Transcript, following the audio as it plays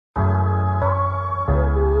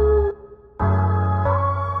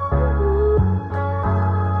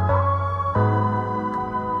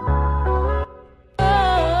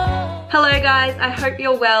guys, I hope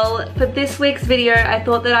you're well. For this week's video, I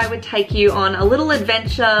thought that I would take you on a little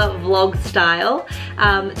adventure vlog style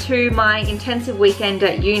to my intensive weekend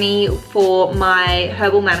at uni for my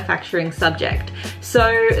herbal manufacturing subject.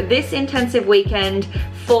 So this intensive weekend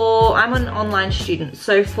I'm an online student,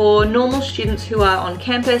 so for normal students who are on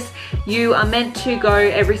campus, you are meant to go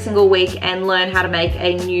every single week and learn how to make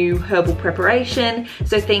a new herbal preparation.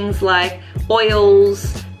 So things like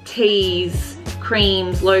oils, teas,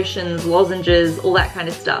 creams, lotions, lozenges, all that kind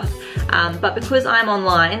of stuff. But because I'm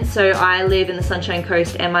online, so I live in the Sunshine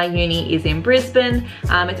Coast and my uni is in Brisbane.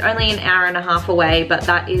 It's only an hour and a half away, but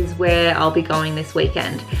that is where I'll be going this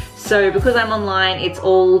weekend. So because I'm online, it's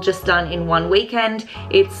all just done in one weekend.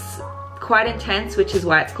 It's quite intense, which is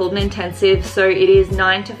why it's called an intensive. So it is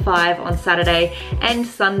 9 to 5 on Saturday and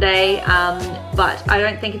Sunday, but I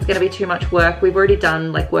don't think it's going to be too much work. We've already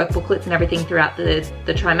done like work booklets and everything throughout the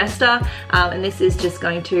trimester, and this is just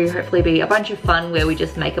going to hopefully be a bunch of fun where we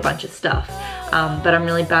just make a bunch of stuff. But I'm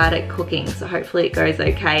really bad at cooking, so hopefully it goes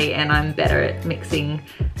okay and I'm better at mixing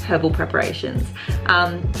herbal preparations.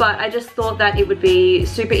 But I just thought that it would be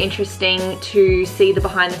super interesting to see the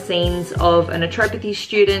behind the scenes of a naturopathy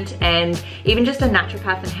student and even just a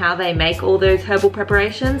naturopath and how they make all those herbal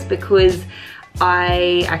preparations, because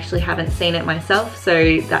I actually haven't seen it myself,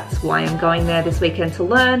 so that's why I'm going there this weekend to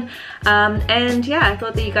learn. And yeah, I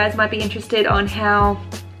thought that you guys might be interested on how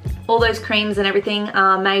all those creams and everything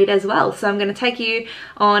are made as well. So I'm going to take you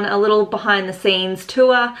on a little behind the scenes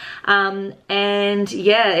tour, and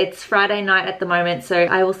yeah, it's Friday night at the moment, so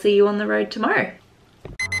I will see you on the road tomorrow.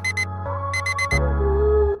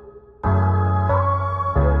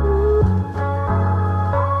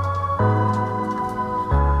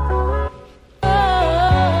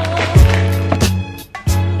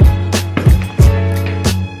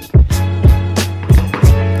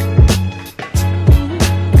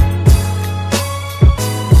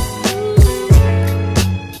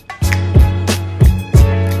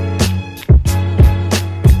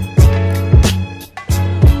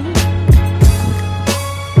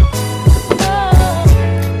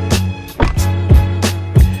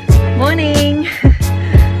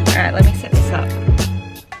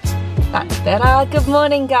 Good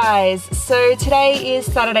morning guys. So today is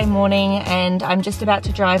Saturday morning and I'm just about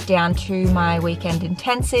to drive down to my weekend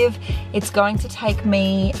intensive. It's going to take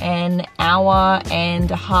me an hour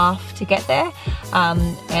and a half to get there,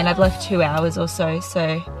 and I've left 2 hours or so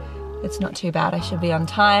it's not too bad. I should be on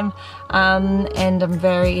time, and I'm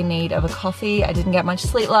very in need of a coffee. I didn't get much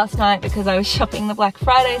sleep last night because I was shopping the Black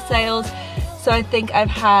Friday sales, so I think I've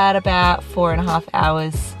had about 4.5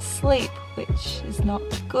 hours sleep, which is not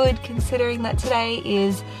good considering that today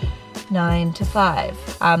is 9 to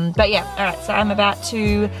 5. But yeah, alright, so I'm about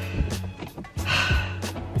to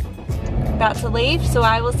leave, so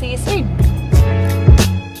I will see you soon.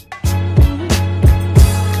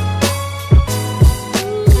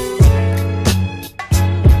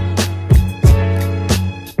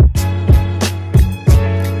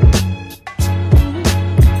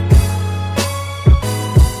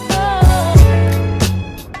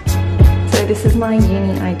 This is my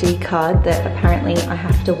uni ID card that apparently I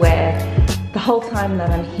have to wear the whole time that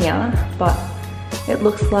I'm here, but it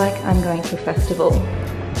looks like I'm going to a festival.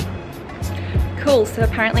 Cool, so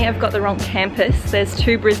apparently I've got the wrong campus. There's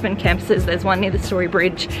 2 Brisbane campuses. There's one near the Story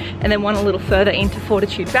Bridge and then one a little further into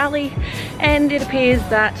Fortitude Valley, and it appears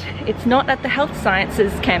that it's not at the Health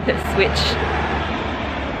Sciences campus,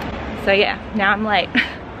 so yeah, now I'm late.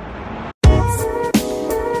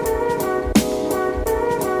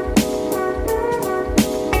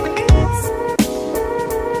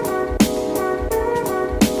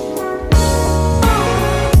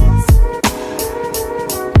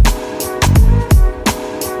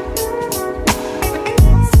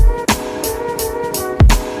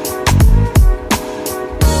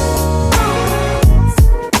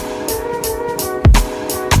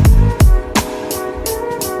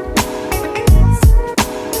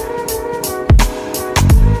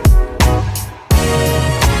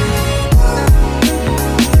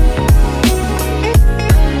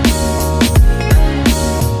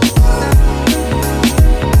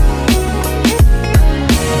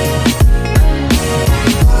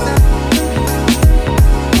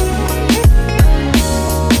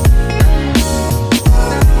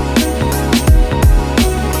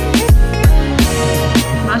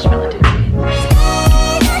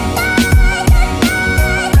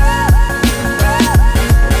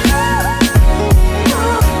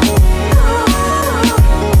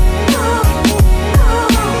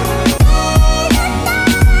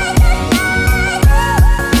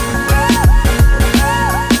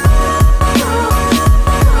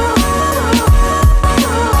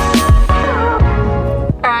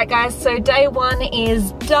 guys, so day 1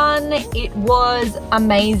 is done. It was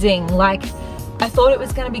amazing. Like, I thought it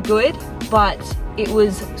was gonna be good, but it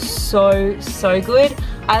was so good.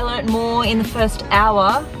 I learned more in the first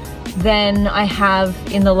hour than I have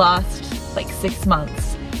in the last like 6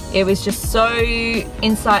 months. It was just so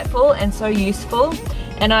insightful and so useful,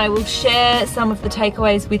 and I will share some of the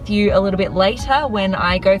takeaways with you a little bit later when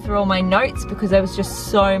I go through all my notes, because there was just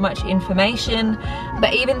so much information.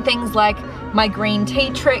 But even things like my green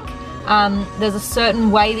tea trick, there's a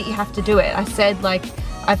certain way that you have to do it. I said, like,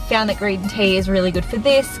 I've found that green tea is really good for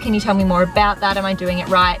this. Can you tell me more about that? Am I doing it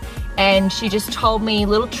right? And she just told me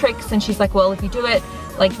little tricks, and she's like, well, if you do it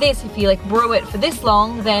like this, if you like brew it for this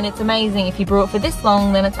long, then it's amazing. If you brew it for this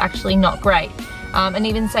long, then it's actually not great. And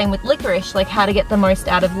even same with licorice, like how to get the most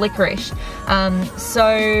out of licorice.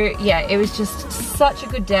 So yeah, it was just such a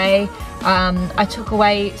good day. I took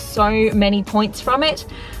away so many points from it.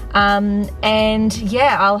 And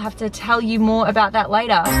yeah, I'll have to tell you more about that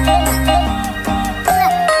later.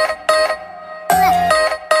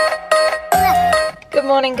 Good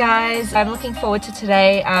morning, guys. I'm looking forward to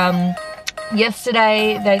today.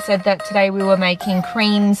 Yesterday they said that today we were making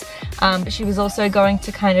creams, but she was also going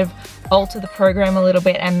to kind of alter the program a little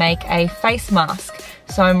bit and make a face mask.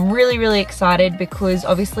 So I'm really excited, because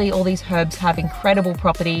obviously all these herbs have incredible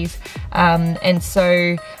properties, and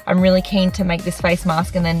so I'm really keen to make this face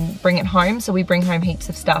mask and then bring it home. So we bring home heaps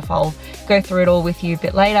of stuff. I'll go through it all with you a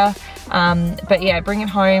bit later, but yeah, bring it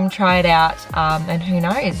home, try it out, and who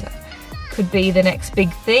knows, could be the next big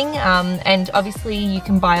thing. And obviously you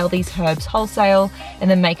can buy all these herbs wholesale and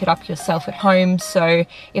then make it up yourself at home. So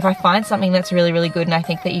if I find something that's really good and I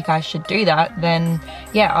think that you guys should do that, then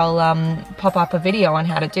yeah, I'll pop up a video on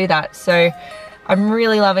how to do that. So I'm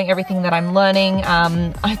really loving everything that I'm learning.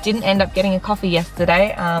 I didn't end up getting a coffee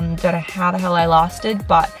yesterday. Don't know how the hell I lasted,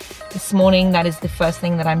 but this morning that is the first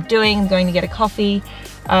thing that I'm doing. I'm going to get a coffee.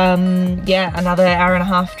 Yeah, another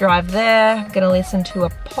hour-and-a-half drive there. I'm gonna listen to a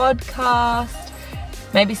podcast,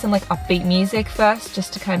 maybe some like upbeat music first,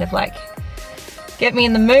 just to kind of like get me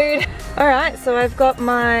in the mood. All right, so I've got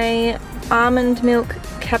my almond milk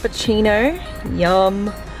cappuccino,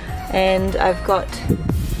 yum, and I've got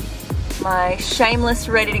my shameless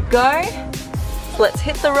ready to go. Let's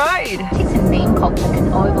hit the road. Politics and meme culture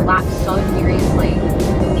can overlap so curiously.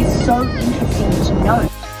 It's so interesting to know.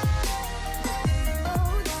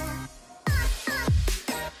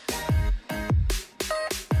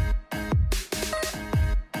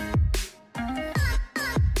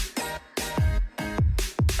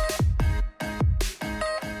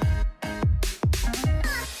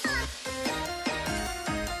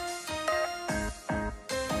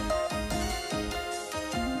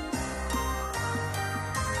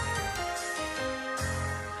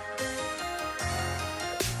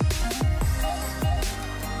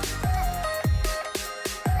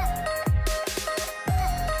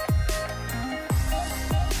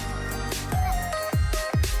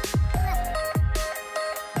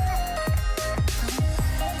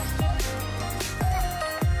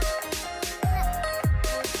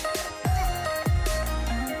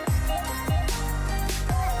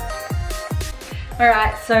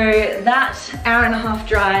 Alright, so that hour-and-a-half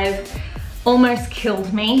drive almost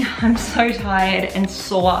killed me. I'm so tired and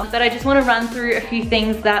sore. But I just want to run through a few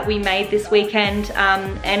things that we made this weekend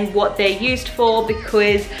and what they're used for,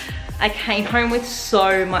 because I came home with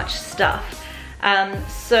so much stuff.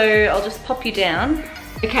 So I'll just pop you down.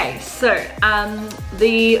 Okay, so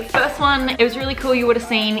the first one, it was really cool. You would have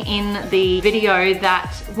seen in the video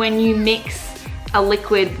that when you mix a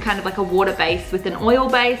liquid, kind of like a water base with an oil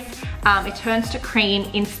base, it turns to cream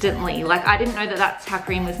instantly. Like, I didn't know that that's how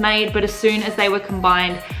cream was made, but as soon as they were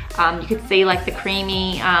combined, you could see like the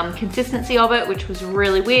creamy consistency of it, which was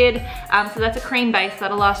really weird. So that's a cream base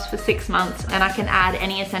that'll last for 6 months, and I can add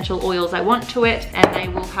any essential oils I want to it, and they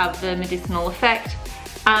will have the medicinal effect.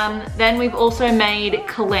 Then we've also made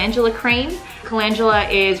calendula cream. Calendula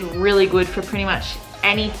is really good for pretty much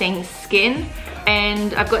anything skin.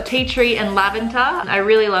 And I've got tea tree and lavender. I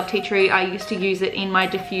really love tea tree. I used to use it in my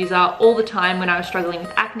diffuser all the time when I was struggling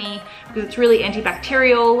with acne, because it's really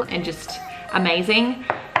antibacterial and just amazing.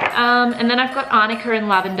 And then I've got arnica and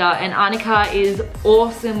lavender, and arnica is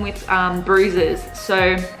awesome with bruises.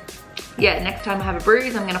 So yeah, next time I have a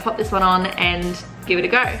bruise, I'm gonna pop this one on and give it a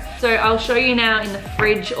go. So I'll show you now in the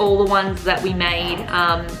fridge all the ones that we made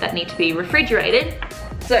that need to be refrigerated.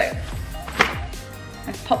 So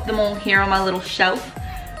I've popped them all here on my little shelf.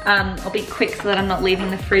 I'll be quick so that I'm not leaving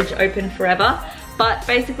the fridge open forever. But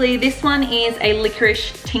basically this one is a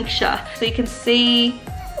licorice tincture. So you can see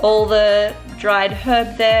all the dried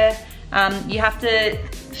herb there. You have to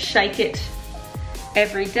shake it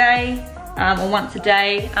every day. Or once a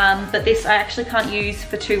day, but this I actually can't use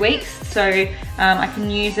for 2 weeks, so I can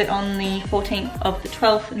use it on the 14th of the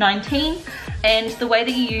 12th, 19. And the way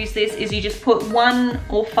that you use this is you just put 1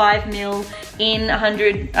 or 5 ml in 10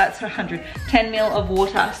 ml of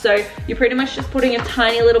water. So you're pretty much just putting a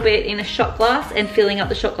tiny little bit in a shot glass and filling up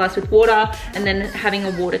the shot glass with water and then having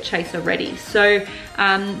a water chaser ready. So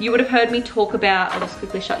you would have heard me talk about, I'll just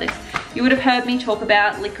quickly shut this. You would have heard me talk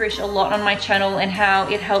about licorice a lot on my channel and how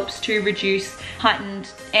it helps to reduce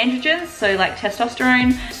heightened androgens, so like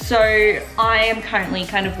testosterone. So I am currently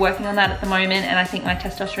kind of working on that at the moment, and I think my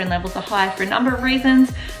testosterone levels are high for a number of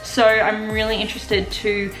reasons. So I'm really interested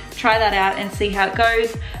to try that out and see how it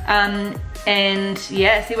goes. And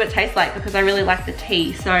yeah, see what it tastes like, because I really like the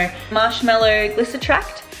tea. So marshmallow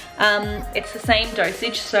glycetract, it's the same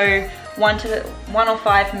dosage, so 1 or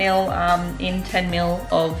 5 ml in 10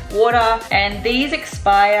 ml of water, and these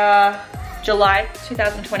expire July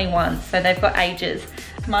 2021, so they've got ages.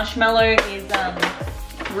 Marshmallow is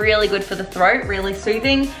really good for the throat, really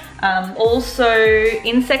soothing. Also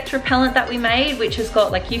insect repellent that we made, which has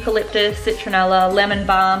got like eucalyptus, citronella, lemon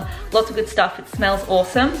balm, lots of good stuff. It smells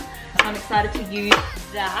awesome, so I'm excited to use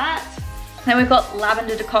that. Then we've got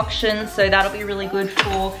lavender decoction, so that'll be really good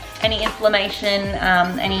for any inflammation,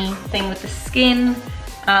 anything with the skin.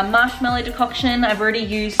 Marshmallow decoction, I've already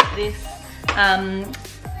used this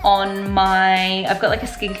on my, I've got like a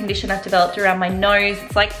skin condition I've developed around my nose.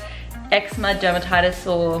 It's like eczema, dermatitis,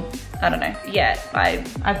 or I don't know. Yeah,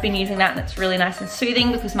 I've been using that and it's really nice and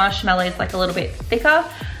soothing because marshmallow is like a little bit thicker.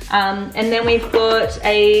 And then we've got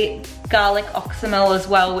a garlic oxymel as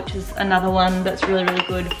well, which is another one that's really, really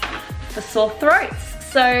good for sore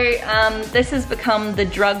throats. So this has become the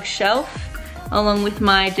drug shelf along with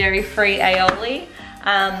my dairy-free aioli.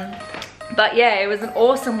 But yeah, it was an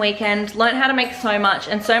awesome weekend. Learned how to make so much,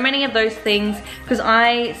 and so many of those things, because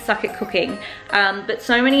I suck at cooking, but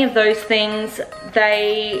so many of those things,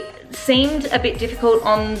 they seemed a bit difficult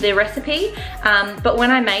on the recipe, but when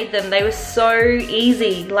I made them, they were so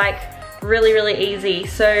easy, like really, really easy.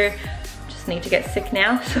 So just need to get sick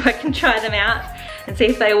now so I can try them out and see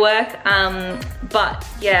if they work. But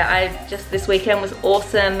yeah, this weekend was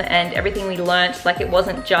awesome, and everything we learnt, like it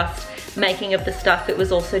wasn't just making of the stuff, it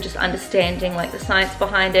was also just understanding like the science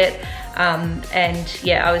behind it. And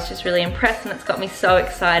yeah, I was just really impressed, and it's got me so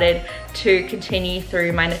excited to continue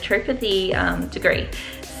through my naturopathy degree.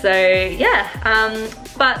 So yeah,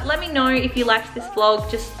 but let me know if you liked this vlog.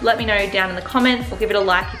 Just let me know down in the comments, or give it a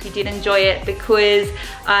like if you did enjoy it, because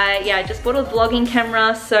yeah, I just bought a vlogging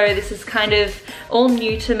camera, so this is kind of all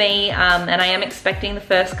new to me, and I am expecting the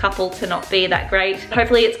first couple to not be that great.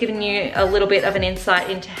 Hopefully it's given you a little bit of an insight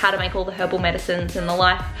into how to make all the herbal medicines in the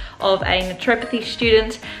life of a naturopathy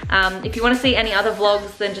student. If you want to see any other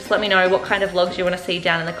vlogs, then just let me know what kind of vlogs you want to see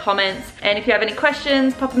down in the comments. And if you have any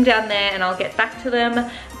questions, pop them down there and I'll get back to them.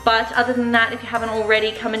 But other than that, if you haven't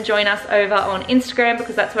already, come and join us over on Instagram,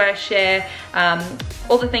 because that's where I share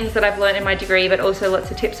all the things that I've learned in my degree, but also lots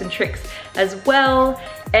of tips and tricks as well.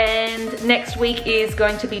 And next week is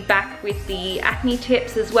going to be back with the acne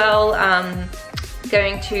tips as well.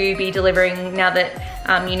 Going to be delivering, now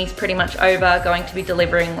that uni's pretty much over, going to be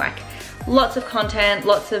delivering like lots of content,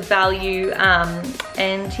 lots of value,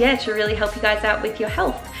 and yeah, to really help you guys out with your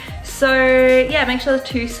health. So yeah, make sure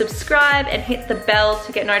to subscribe and hit the bell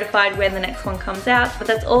to get notified when the next one comes out. But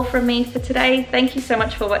that's all from me for today. Thank you so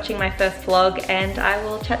much for watching my first vlog, and I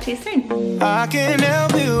will chat to you soon. I can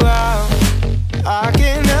help you out. I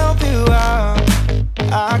can help you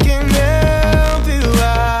out.